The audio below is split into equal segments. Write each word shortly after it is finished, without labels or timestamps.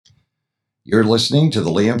You're listening to the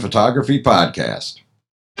Liam Photography Podcast.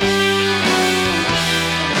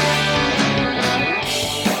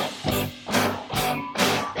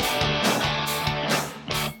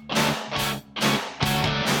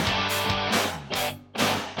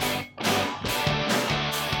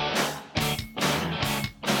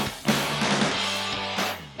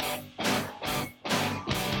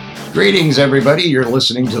 Greetings, everybody. You're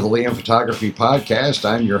listening to the Liam Photography Podcast.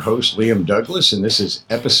 I'm your host, Liam Douglas, and this is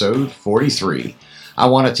episode 43. I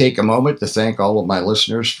want to take a moment to thank all of my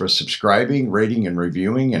listeners for subscribing, rating, and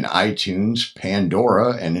reviewing in iTunes,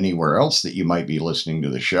 Pandora, and anywhere else that you might be listening to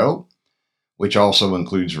the show, which also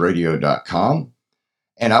includes radio.com.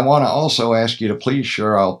 And I want to also ask you to please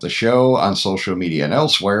share out the show on social media and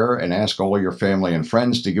elsewhere, and ask all of your family and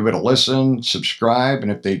friends to give it a listen, subscribe,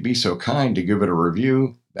 and if they'd be so kind to give it a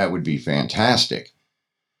review, that would be fantastic.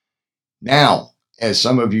 Now, as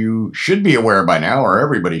some of you should be aware by now, or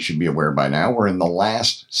everybody should be aware by now, we're in the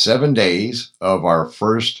last 7 days of our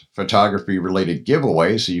first photography-related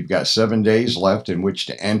giveaway. So you've got 7 days left in which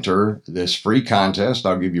to enter this free contest.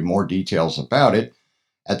 I'll give you more details about it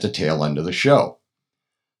at the tail end of the show.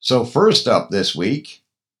 So first up this week,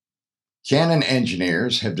 Canon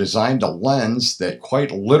engineers have designed a lens that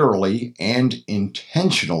quite literally and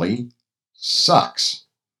intentionally sucks.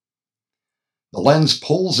 The lens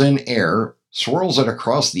pulls in air, swirls it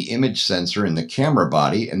across the image sensor in the camera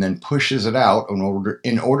body, and then pushes it out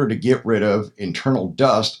in order to get rid of internal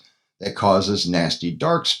dust that causes nasty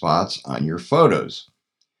dark spots on your photos.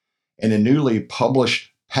 In a newly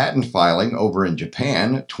published patent filing over in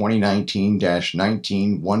Japan,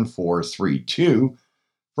 2019-191432,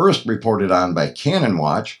 first reported on by Canon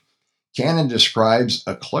Watch, Canon describes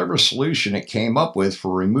a clever solution it came up with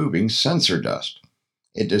for removing sensor dust.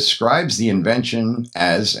 It describes the invention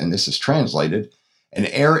as, and this is translated, an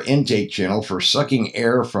air intake channel for sucking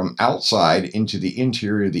air from outside into the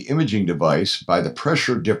interior of the imaging device by the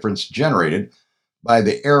pressure difference generated by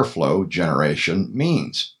the airflow generation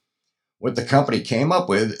means. What the company came up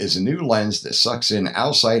with is a new lens that sucks in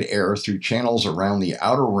outside air through channels around the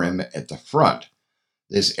outer rim at the front.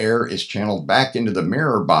 This air is channeled back into the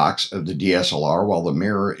mirror box of the DSLR while the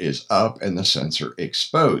mirror is up and the sensor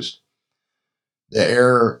exposed. The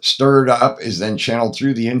air stirred up is then channeled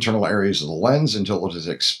through the internal areas of the lens until it is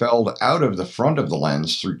expelled out of the front of the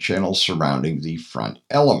lens through channels surrounding the front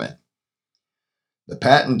element. The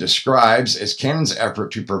patent describes as Canon's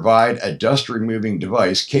effort to provide a dust-removing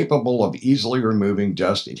device capable of easily removing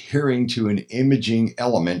dust adhering to an imaging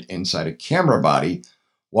element inside a camera body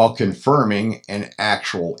while confirming an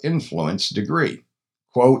actual influence degree.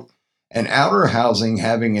 Quote, an outer housing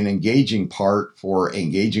having an engaging part for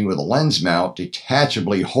engaging with a lens mount,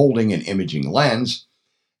 detachably holding an imaging lens,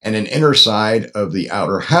 and an inner side of the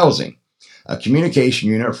outer housing. A communication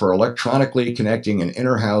unit for electronically connecting an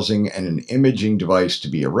inner housing and an imaging device to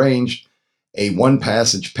be arranged. A one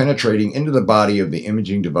passage penetrating into the body of the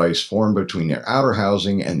imaging device formed between the outer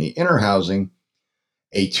housing and the inner housing.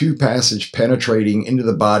 A two passage penetrating into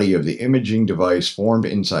the body of the imaging device formed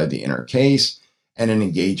inside the inner case. And an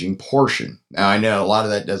engaging portion. Now, I know a lot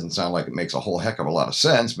of that doesn't sound like it makes a whole heck of a lot of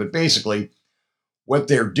sense, but basically what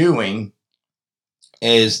they're doing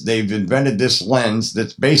is they've invented this lens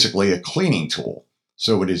that's basically a cleaning tool.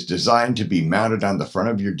 So it is designed to be mounted on the front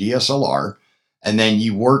of your DSLR, and then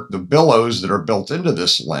you work the billows that are built into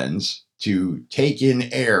this lens to take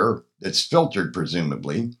in air that's filtered,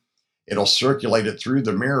 presumably. It'll circulate it through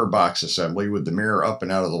the mirror box assembly with the mirror up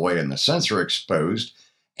and out of the way and the sensor exposed,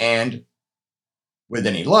 and with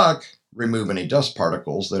any luck, remove any dust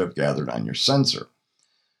particles that have gathered on your sensor.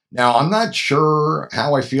 Now, I'm not sure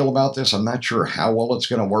how I feel about this. I'm not sure how well it's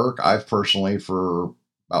going to work. I've personally, for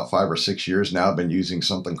about 5 or 6 years now, been using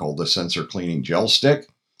something called the Sensor Cleaning Gel Stick,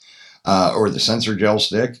 or the Sensor Gel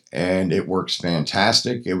Stick, and it works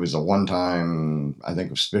fantastic. It was a one-time, I think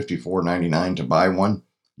it was $54.99 to buy one.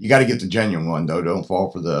 You got to get the genuine one, though. Don't fall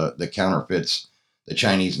for the counterfeits, the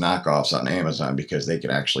Chinese knockoffs on Amazon, because they can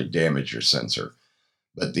actually damage your sensor.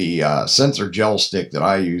 But the sensor gel stick that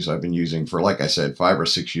I use, I've been using for, like I said, 5 or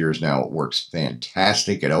 6 years now. It works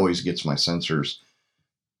fantastic. It always gets my sensors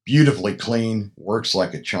beautifully clean, works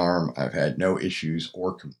like a charm. I've had no issues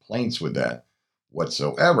or complaints with that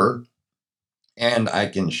whatsoever. And I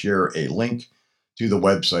can share a link to the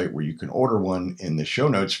website where you can order one in the show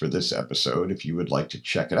notes for this episode if you would like to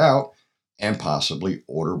check it out and possibly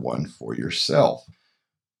order one for yourself.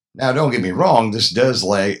 Now, don't get me wrong, this does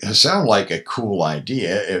sound like a cool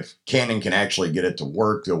idea if Canon can actually get it to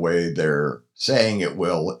work the way they're saying it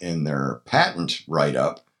will in their patent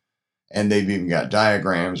write-up. And they've even got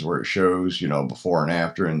diagrams where it shows, before and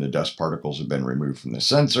after, and the dust particles have been removed from the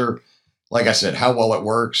sensor. Like I said, how well it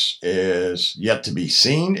works is yet to be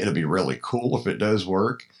seen. It'll be really cool if it does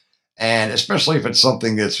work. And especially if it's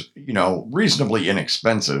something that's, reasonably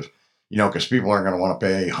inexpensive, because people aren't going to want to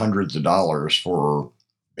pay hundreds of dollars for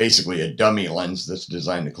basically a dummy lens that's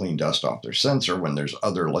designed to clean dust off their sensor when there's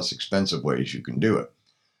other less expensive ways you can do it.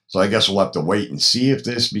 So I guess we'll have to wait and see if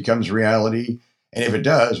this becomes reality. And if it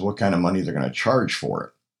does, what kind of money they're going to charge for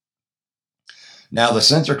it. Now, the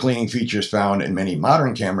sensor cleaning features found in many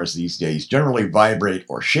modern cameras these days generally vibrate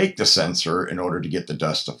or shake the sensor in order to get the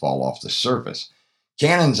dust to fall off the surface.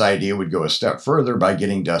 Canon's idea would go a step further by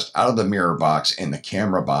getting dust out of the mirror box and the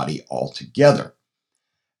camera body altogether.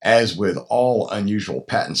 As with all unusual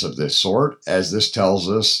patents of this sort, as this tells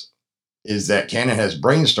us, is that Canon has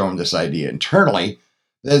brainstormed this idea internally,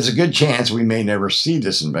 there's a good chance we may never see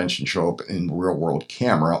this invention show up in real-world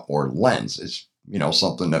camera or lens. It's,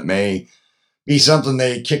 something that may be something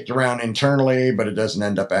they kicked around internally, but it doesn't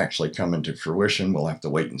end up actually coming to fruition. We'll have to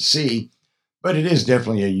wait and see. But it is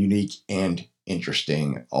definitely a unique and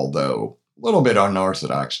interesting, although a little bit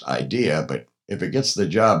unorthodox idea. But if it gets the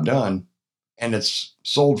job done and it's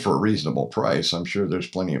sold for a reasonable price, I'm sure there's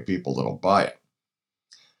plenty of people that'll buy it.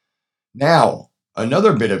 Now,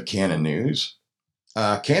 another bit of Canon news.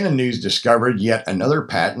 Canon News discovered yet another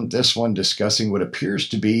patent, this one discussing what appears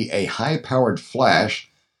to be a high-powered flash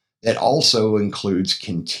that also includes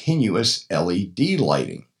continuous LED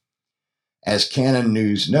lighting. As Canon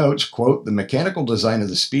News notes, quote, the mechanical design of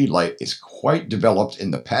the speedlight is quite developed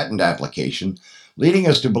in the patent application, leading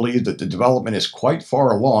us to believe that the development is quite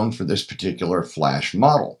far along for this particular flash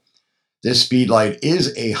model. This speedlight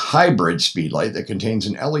is a hybrid speedlight that contains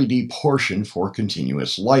an LED portion for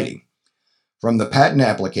continuous lighting. From the patent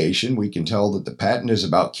application, we can tell that the patent is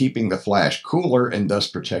about keeping the flash cooler and thus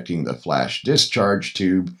protecting the flash discharge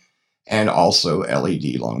tube and also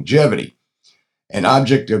LED longevity. An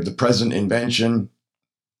object of the present invention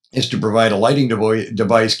is to provide a lighting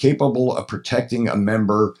device capable of protecting a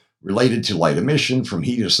member related to light emission from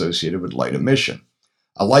heat associated with light emission.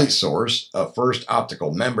 A light source, a first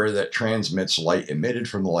optical member that transmits light emitted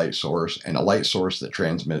from the light source, and a light source that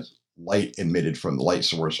transmits light emitted from the light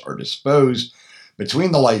source are disposed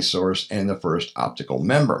between the light source and the first optical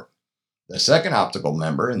member. The second optical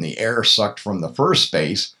member and the air sucked from the first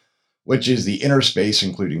space, which is the inner space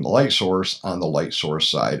including the light source on the light source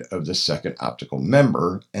side of the second optical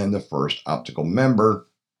member, and the first optical member.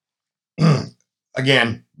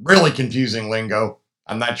 Again, really confusing lingo.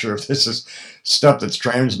 I'm not sure if this is stuff that's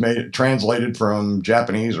translated from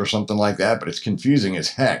Japanese or something like that, but it's confusing as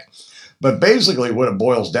heck. But basically what it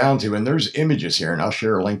boils down to, and there's images here, and I'll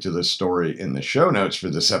share a link to this story in the show notes for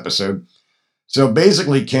this episode. So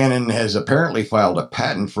basically, Canon has apparently filed a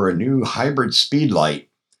patent for a new hybrid speedlight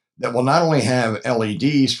that will not only have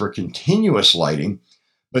LEDs for continuous lighting,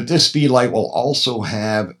 but this speedlight will also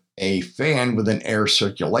have a fan with an air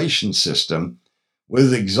circulation system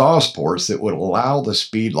with exhaust ports that would allow the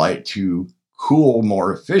speedlight to cool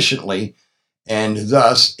more efficiently and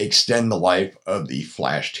thus extend the life of the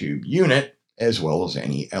flash tube unit, as well as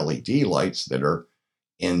any LED lights that are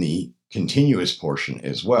in the continuous portion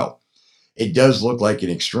as well. It does look like an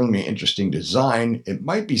extremely interesting design. It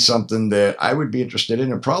might be something that I would be interested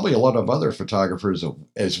in, and probably a lot of other photographers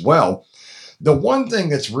as well. The one thing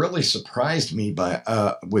that's really surprised me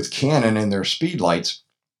with Canon and their speedlights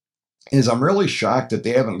is I'm really shocked that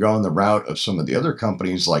they haven't gone the route of some of the other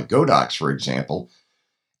companies like Godox, for example,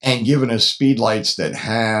 and given us speedlights that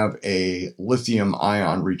have a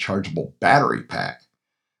lithium-ion rechargeable battery pack.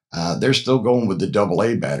 They're still going with the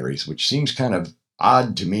AA batteries, which seems kind of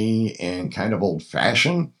odd to me and kind of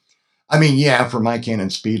old-fashioned. I mean, yeah, for my Canon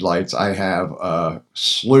speedlights, I have a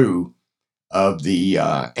slew of the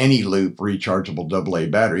Any-Loop rechargeable AA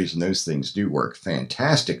batteries, and those things do work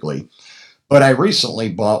fantastically. But I recently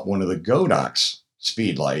bought one of the Godox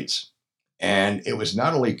speedlights, and it was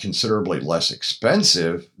not only considerably less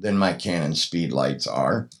expensive than my Canon speedlights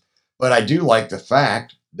are, but I do like the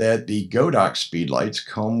fact that the Godox speedlights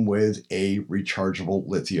come with a rechargeable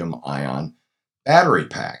lithium-ion battery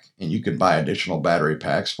pack, and you can buy additional battery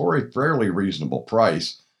packs for a fairly reasonable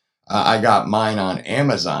price. I got mine on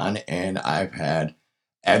Amazon, and I've had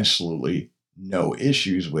absolutely no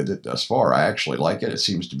issues with it thus far. I actually like it. It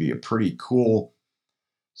seems to be a pretty cool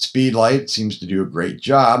speedlight. It seems to do a great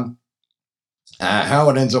job. How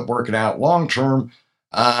it ends up working out long term,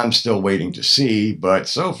 I'm still waiting to see, but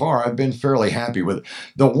so far I've been fairly happy with it.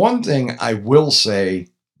 The one thing I will say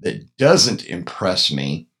that doesn't impress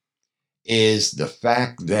me is the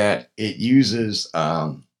fact that it uses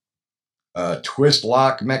a twist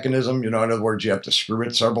lock mechanism. In other words, you have to screw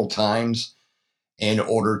it several times in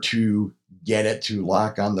order to get it to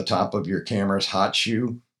lock on the top of your camera's hot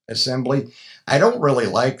shoe assembly. I don't really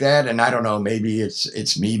like that, and I don't know, maybe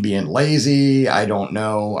it's me being lazy. I don't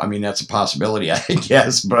know. I mean, that's a possibility, I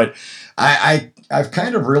guess, but I've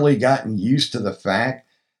kind of really gotten used to the fact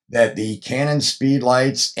that the Canon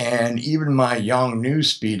Speedlights and even my Yongnuo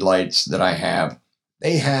Speedlights that I have,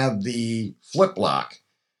 they have the flip lock.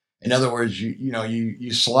 In other words,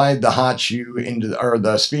 you slide the hot shoe or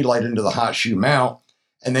the Speedlight into the hot shoe mount,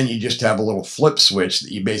 and then you just have a little flip switch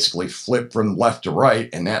that you basically flip from left to right,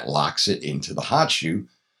 and that locks it into the hot shoe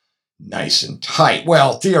nice and tight.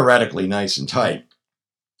 Well, theoretically nice and tight.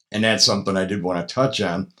 And that's something I did want to touch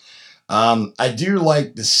on. I do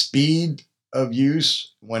like the speed of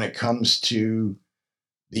use when it comes to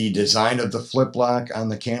the design of the flip lock on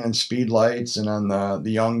the Canon Speedlights and on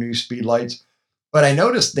the Yongnuo Speedlights. But I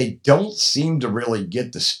noticed they don't seem to really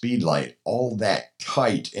get the Speedlight all that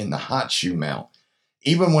tight in the hot shoe mount.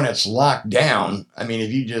 Even when it's locked down, I mean,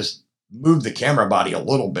 if you just move the camera body a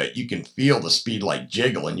little bit, you can feel the Speedlight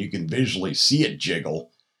jiggle, and you can visually see it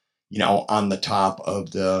jiggle, on the top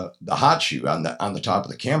of the hot shoe, on the top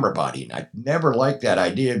of the camera body. And I never liked that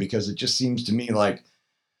idea because it just seems to me like,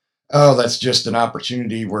 oh, that's just an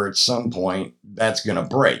opportunity where at some point that's going to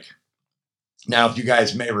break. Now, if you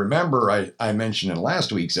guys may remember, I mentioned in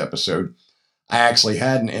last week's episode, I actually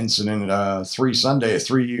had an incident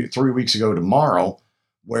 3 weeks ago tomorrow,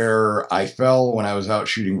 where I fell when I was out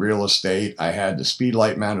shooting real estate. I had the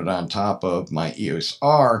Speedlight mounted on top of my EOS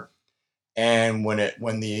R, and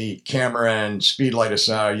when the camera and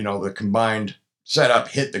Speedlight the combined setup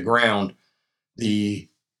hit the ground, the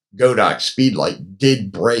Godox Speedlight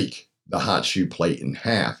did break the hot shoe plate in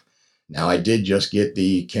half. Now, I did just get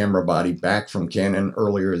the camera body back from Canon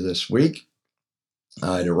earlier this week.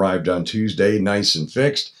 It arrived on Tuesday, nice and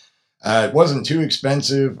fixed. It wasn't too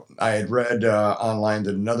expensive. I had read online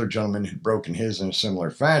that another gentleman had broken his in a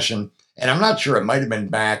similar fashion, and I'm not sure, it might have been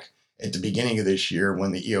back at the beginning of this year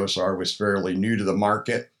when the EOS R was fairly new to the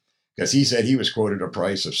market, because he said he was quoted a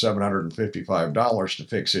price of $755 to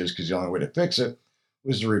fix his, because the only way to fix it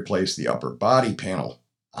was to replace the upper body panel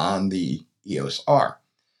on the EOS R.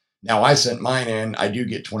 Now, I sent mine in. I do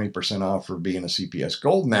get 20% off for being a CPS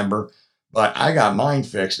Gold member, but I got mine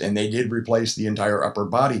fixed, and they did replace the entire upper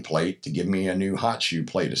body plate to give me a new hot shoe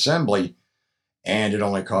plate assembly, and it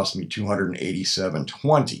only cost me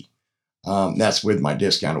 $287.20. That's with my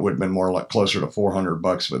discount. It would have been more like closer to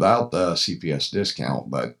 $400 without the CPS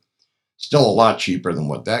discount, but still a lot cheaper than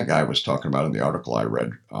what that guy was talking about in the article I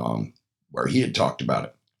read, where he had talked about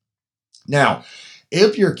it. Now,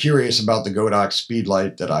 if you're curious about the Godox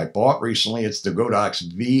Speedlight that I bought recently, it's the Godox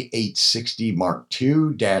V860 Mark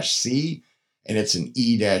II-C, and it's an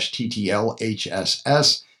E-TTL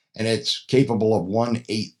HSS, and it's capable of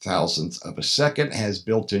 1/8,000th of a second, has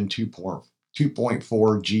built-in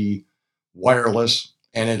 2.4G wireless,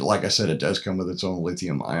 and it, like I said, it does come with its own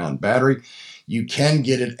lithium-ion battery. You can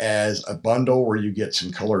get it as a bundle where you get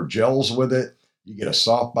some colored gels with it. You get a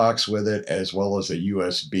softbox with it, as well as a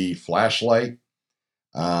USB flashlight.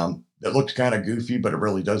 It looks kind of goofy, but it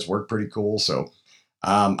really does work pretty cool. So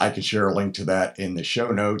I can share a link to that in the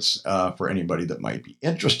show notes for anybody that might be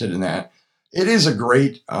interested in that. It is a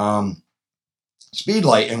great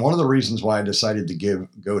Speedlight, and one of the reasons why I decided to give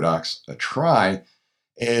Godox a try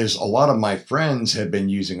is a lot of my friends have been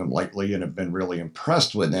using them lately and have been really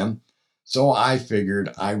impressed with them. So I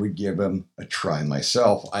figured I would give them a try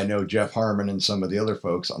myself. I know Jeff Harmon and some of the other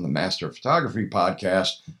folks on the Master of Photography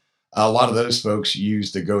podcast, a lot of those folks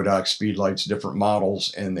use the Godox Speedlights, different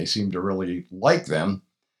models, and they seem to really like them.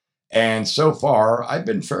 And so far, I've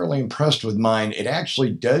been fairly impressed with mine. It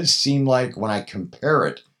actually does seem like when I compare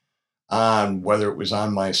it on whether it was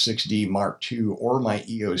on my 6D Mark II or my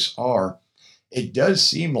EOS R, it does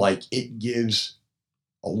seem like it gives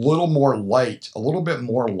a little bit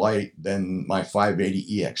more light than my 580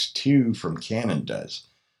 EX2 from Canon does.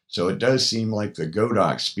 So it does seem like the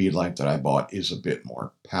Godox Speedlight that I bought is a bit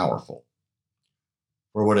more powerful.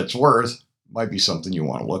 For what it's worth, might be something you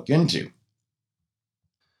want to look into.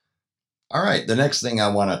 All right, the next thing I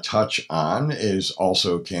want to touch on is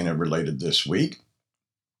also Canon related this week.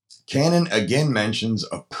 Canon again mentions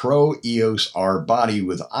a Pro EOS R body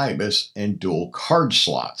with IBIS and dual card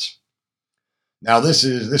slots. Now,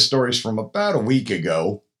 this story is from about a week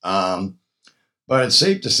ago, but it's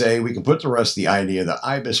safe to say we can put to rest the idea that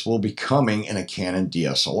IBIS will be coming in a Canon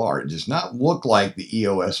DSLR. It does not look like the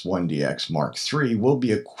EOS 1DX Mark III will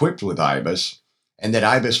be equipped with IBIS, and that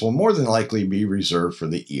IBIS will more than likely be reserved for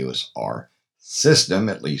the EOS R system,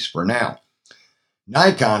 at least for now.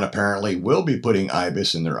 Nikon apparently will be putting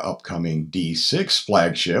IBIS in their upcoming D6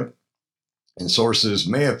 flagship, And sources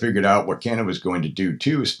may have figured out what Canon was going to do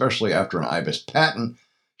too, especially after an IBIS patent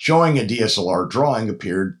showing a DSLR drawing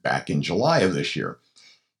appeared back in July of this year.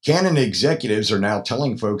 Canon executives are now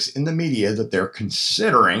telling folks in the media that they're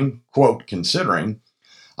considering, quote, considering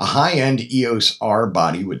a high-end EOS R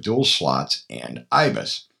body with dual slots and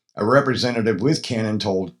IBIS. A representative with Canon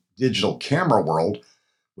told Digital Camera World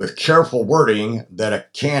with careful wording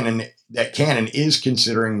that Canon is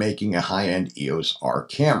considering making a high-end EOS R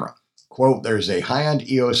camera. Quote, there's a high-end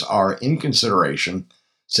EOS R in consideration,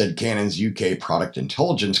 said Canon's UK product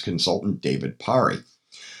intelligence consultant David Parry.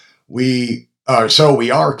 We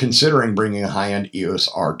are considering bringing a high-end EOS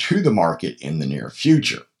R to the market in the near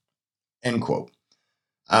future, end quote.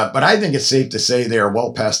 But I think it's safe to say they are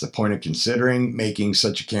well past the point of considering making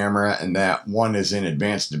such a camera, and that one is in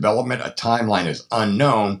advanced development. A timeline is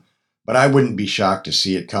unknown, but I wouldn't be shocked to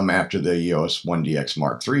see it come after the EOS 1DX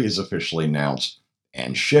Mark III is officially announced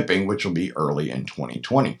and shipping, which will be early in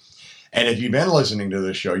 2020. And if you've been listening to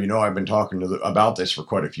this show, you know I've been talking about this for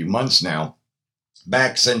quite a few months now.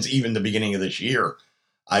 Back since even the beginning of this year,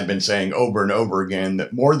 I've been saying over and over again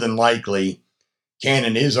that more than likely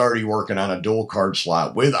Canon is already working on a dual card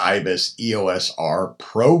slot with IBIS EOS R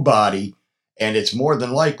Pro body, and it's more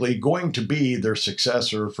than likely going to be their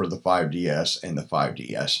successor for the 5DS and the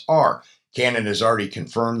 5DS-R. Canon has already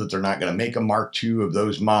confirmed that they're not going to make a Mark II of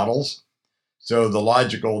those models, so the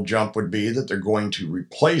logical jump would be that they're going to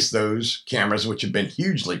replace those cameras, which have been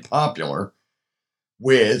hugely popular,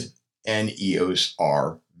 with an EOS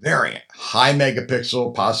R variant. High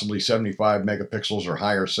megapixel, possibly 75 megapixels or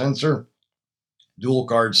higher sensor, dual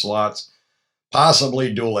card slots,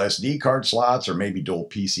 possibly dual SD card slots, or maybe dual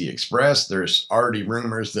PC Express. There's already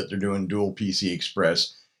rumors that they're doing dual PC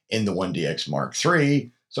Express in the 1DX Mark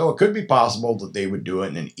III, so it could be possible that they would do it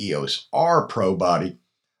in an EOS R Pro body,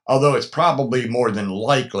 although it's probably more than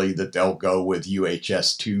likely that they'll go with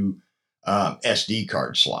UHS-2 SD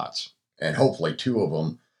card slots, and hopefully two of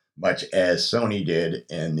them, much as Sony did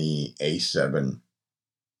in the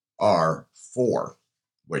A7R4,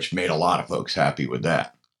 which made a lot of folks happy with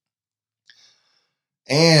that.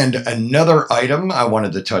 And another item I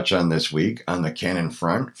wanted to touch on this week on the Canon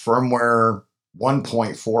front, firmware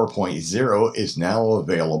 1.4.0 is now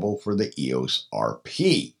available for the EOS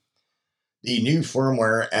RP. The new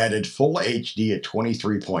firmware added full HD at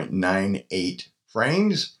 23.98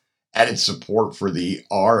 frames, added support for the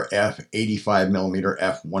RF 85mm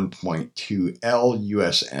f1.2L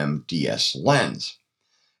USM DS lens.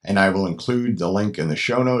 And I will include the link in the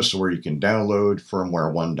show notes where you can download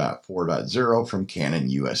firmware 1.4.0 from Canon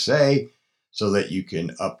USA so that you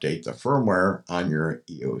can update the firmware on your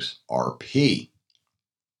EOS RP.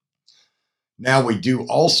 Now we do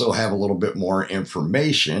also have a little bit more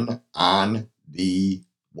information on the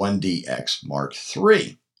 1DX Mark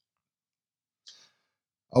III.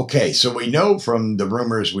 Okay, so we know from the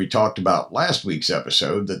rumors we talked about last week's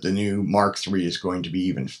episode that the new Mark III is going to be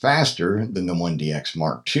even faster than the 1DX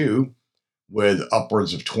Mark II, with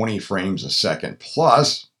upwards of 20 frames a second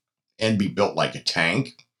plus, and be built like a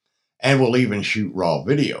tank, and will even shoot raw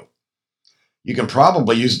video. You can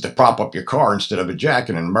probably use it to prop up your car instead of a jack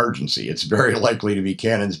in an emergency. It's very likely to be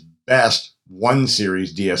Canon's best 1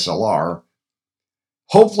 series DSLR.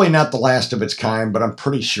 Hopefully not the last of its kind, but I'm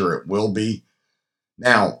pretty sure it will be.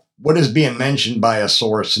 Now, what is being mentioned by a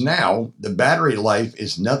source now, the battery life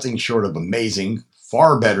is nothing short of amazing,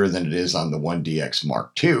 far better than it is on the 1DX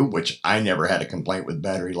Mark II, which I never had a complaint with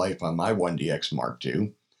battery life on my 1DX Mark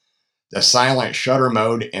II. The silent shutter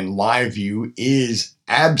mode in live view is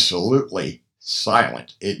absolutely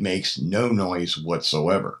silent. It makes no noise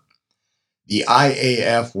whatsoever. The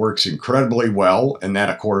IAF works incredibly well, and that,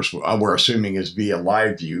 of course, we're assuming is via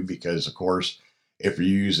live view because, of course, if you're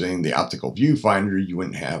using the optical viewfinder, you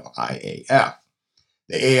wouldn't have IAF.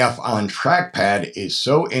 The AF on trackpad is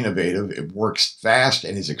so innovative, it works fast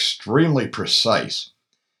and is extremely precise.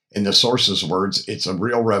 In the source's words, it's a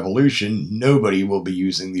real revolution. Nobody will be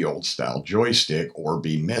using the old style joystick or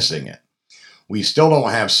be missing it. We still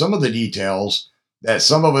don't have some of the details that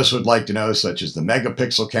some of us would like to know, such as the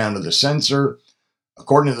megapixel count of the sensor.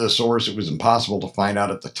 According to the source, it was impossible to find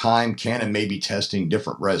out at the time. Canon may be testing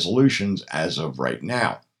different resolutions as of right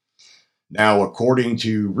now. Now, according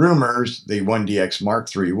to rumors, the 1DX Mark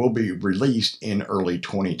III will be released in early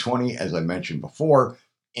 2020, as I mentioned before,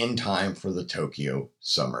 in time for the Tokyo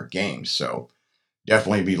Summer Games. So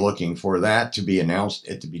definitely be looking for that to be announced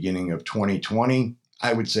at the beginning of 2020.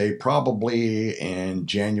 I would say probably in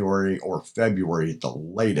January or February at the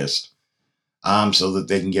latest, so that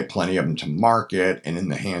they can get plenty of them to market and in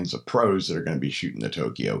the hands of pros that are going to be shooting the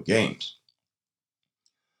Tokyo Games.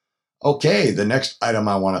 Okay, the next item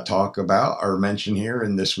I want to talk about or mention here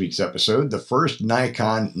in this week's episode, the first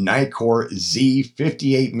Nikon Nikkor Z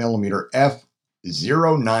 58mm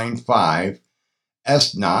f/0.95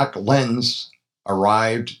 S-Nock lens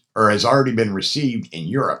arrived or has already been received in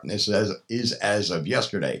Europe. And this is as of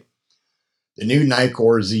yesterday. The new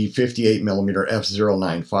Nikkor Z 58mm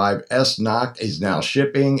f/0.95 S-Nock is now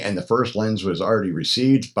shipping, and the first lens was already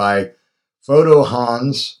received by Photo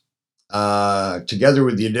Hans. Together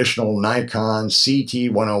with the additional Nikon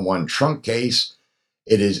CT101 trunk case,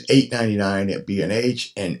 it is $8.99 at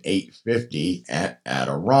B&H and $8.50 at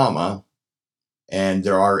Adorama. And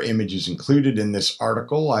there are images included in this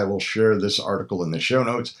article. I will share this article in the show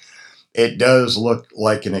notes. It does look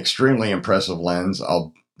like an extremely impressive lens.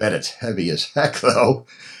 I'll bet it's heavy as heck, though,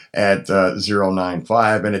 at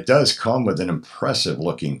 0.95. And it does come with an impressive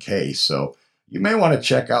looking case. So you may want to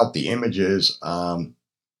check out the images.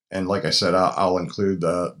 And like I said, I'll include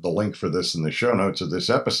the link for this in the show notes of this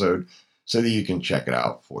episode so that you can check it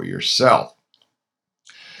out for yourself.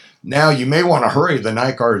 Now, you may want to hurry. The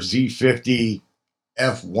Nikkor Z50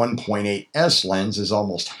 f1.8S lens is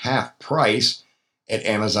almost half price at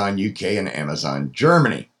Amazon UK and Amazon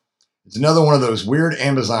Germany. It's another one of those weird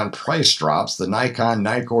Amazon price drops. The Nikon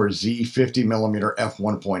Nikkor Z 50mm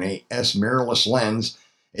f1.8S mirrorless lens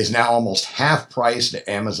is now almost half priced at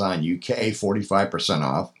Amazon UK, 45%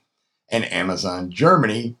 off, and Amazon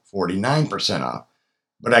Germany, 49% off.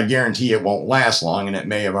 But I guarantee it won't last long, and it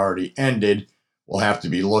may have already ended. We'll have to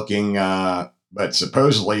be looking, but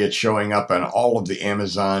supposedly it's showing up on all of the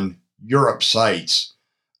Amazon Europe sites,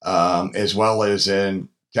 as well as in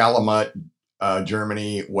Calumet,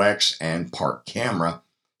 Germany, Wex, and Park Camera.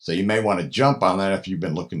 So you may want to jump on that if you've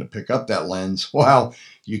been looking to pick up that lens. Well,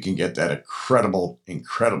 you can get that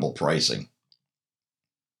incredible pricing.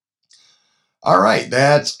 All right,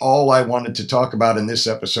 that's all I wanted to talk about in this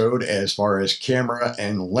episode as far as camera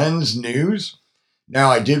and lens news.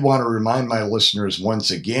 Now, I did want to remind my listeners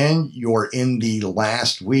once again, you're in the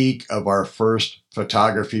last week of our first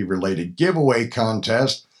photography-related giveaway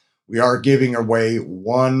contest. We are giving away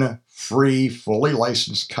one free, fully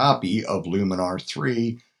licensed copy of Luminar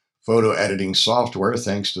 3 photo editing software,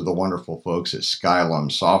 thanks to the wonderful folks at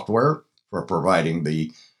Skylum Software for providing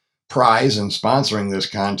the prize and sponsoring this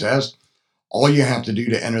contest. All you have to do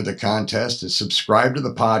to enter the contest is subscribe to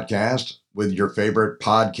the podcast with your favorite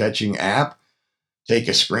pod-catching app, take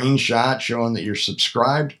a screenshot showing that you're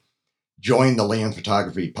subscribed, join the Liam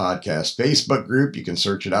Photography Podcast Facebook group. You can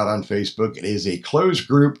search it out on Facebook. It is a closed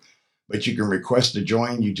group, but you can request to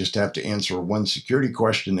join. You just have to answer one security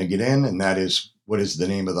question to get in, and that is, what is the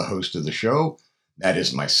name of the host of the show? That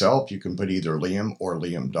is myself. You can put either Liam or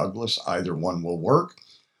Liam Douglas. Either one will work.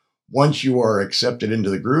 Once you are accepted into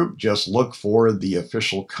the group, just look for the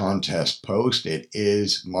official contest post. It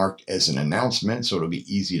is marked as an announcement, so it'll be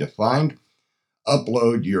easy to find.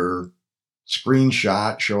 Upload your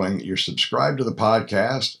screenshot showing that you're subscribed to the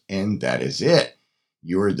podcast, and that is it.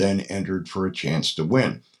 You are then entered for a chance to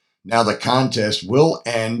win. Now, the contest will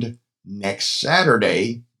end next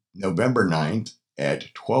Saturday, November 9th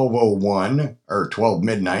at 12:01 or 12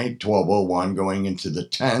 midnight, 12:01 going into the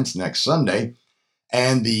 10th next Sunday.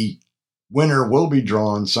 And the winner will be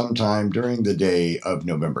drawn sometime during the day of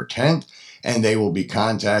November 10th, and they will be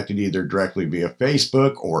contacted either directly via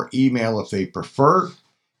Facebook or email if they prefer,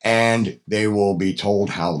 and they will be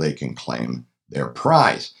told how they can claim their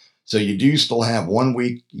prize. So you do still have 1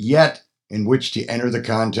 week yet in which to enter the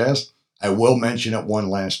contest. I will mention it one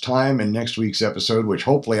last time in next week's episode, which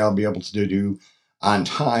hopefully I'll be able to do on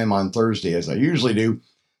time on Thursday as I usually do.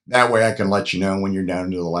 That way I can let you know when you're down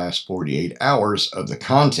to the last 48 hours of the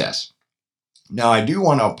contest. Now, I do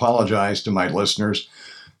want to apologize to my listeners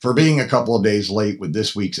for being a couple of days late with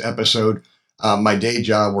this week's episode. My day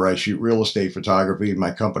job where I shoot real estate photography, my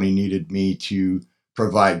company needed me to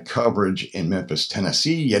provide coverage in Memphis,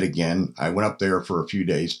 Tennessee yet again. I went up there for a few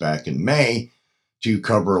days back in May to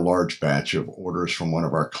cover a large batch of orders from one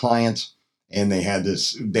of our clients. And they had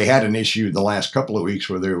an issue the last couple of weeks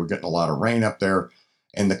where they were getting a lot of rain up there.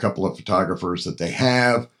 And the couple of photographers that they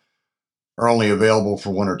have are only available for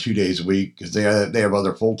 1 or 2 days a week because they have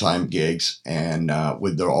other full-time gigs. And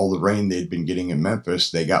with all the rain they'd been getting in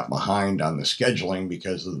Memphis, they got behind on the scheduling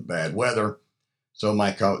because of the bad weather. So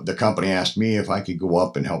the company asked me if I could go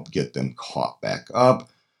up and help get them caught back up,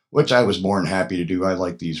 which I was more than happy to do. I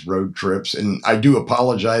like these road trips. And I do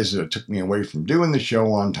apologize that it took me away from doing the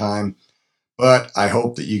show on time. But I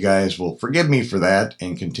hope that you guys will forgive me for that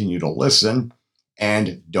and continue to listen.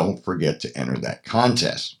 And don't forget to enter that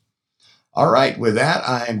contest. All right, with that,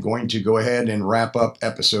 I am going to go ahead and wrap up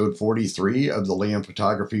episode 43 of the Liam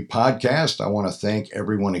Photography Podcast. I want to thank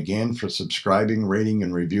everyone again for subscribing, rating,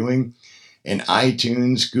 and reviewing in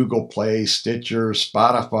iTunes, Google Play, Stitcher,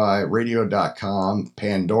 Spotify, Radio.com,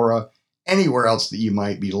 Pandora, anywhere else that you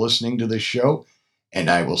might be listening to this show. And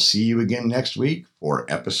I will see you again next week for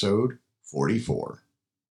episode 44.